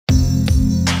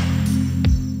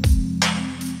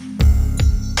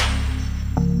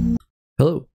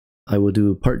I will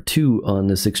do part 2 on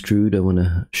this extrude. I want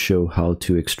to show how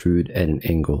to extrude at an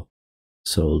angle.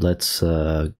 So let's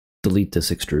delete this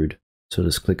extrude. So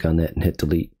just click on that and hit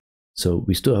delete. So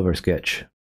we still have our sketch.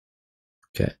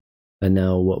 Okay. And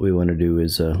now what we want to do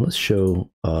is let's show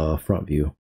front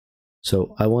view.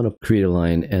 So I want to create a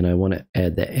line and I want to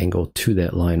add that angle to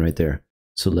that line right there.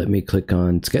 So let me click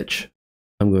on sketch.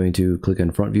 I'm going to click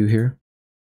on front view here.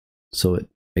 So it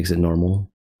makes it normal.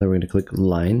 Then we're going to click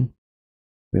line.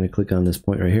 We're going to click on this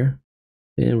point right here.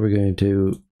 And we're going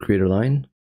to create a line.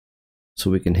 So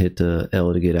we can hit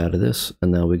L to get out of this.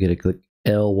 And now we get to click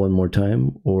L one more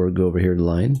time or go over here to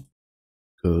line.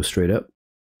 Go straight up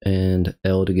and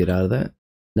L to get out of that.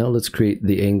 Now let's create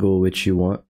the angle which you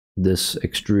want this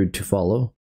extrude to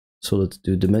follow. So let's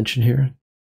do dimension here.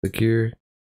 Click here.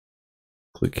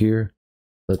 Click here.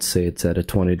 Let's say it's at a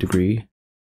 20 degree.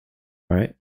 All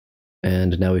right.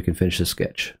 And now we can finish the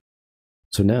sketch.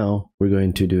 So now we're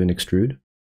going to do an extrude.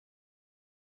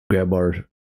 Grab our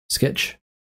sketch.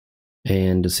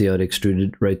 And to see how it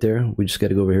extruded right there, we just got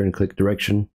to go over here and click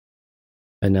direction.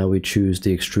 And now we choose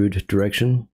the extrude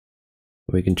direction.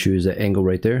 We can choose that angle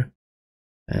right there.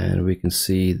 And we can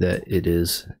see that it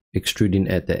is extruding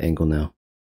at that angle now.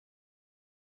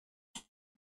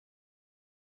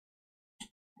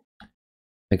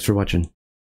 Thanks for watching.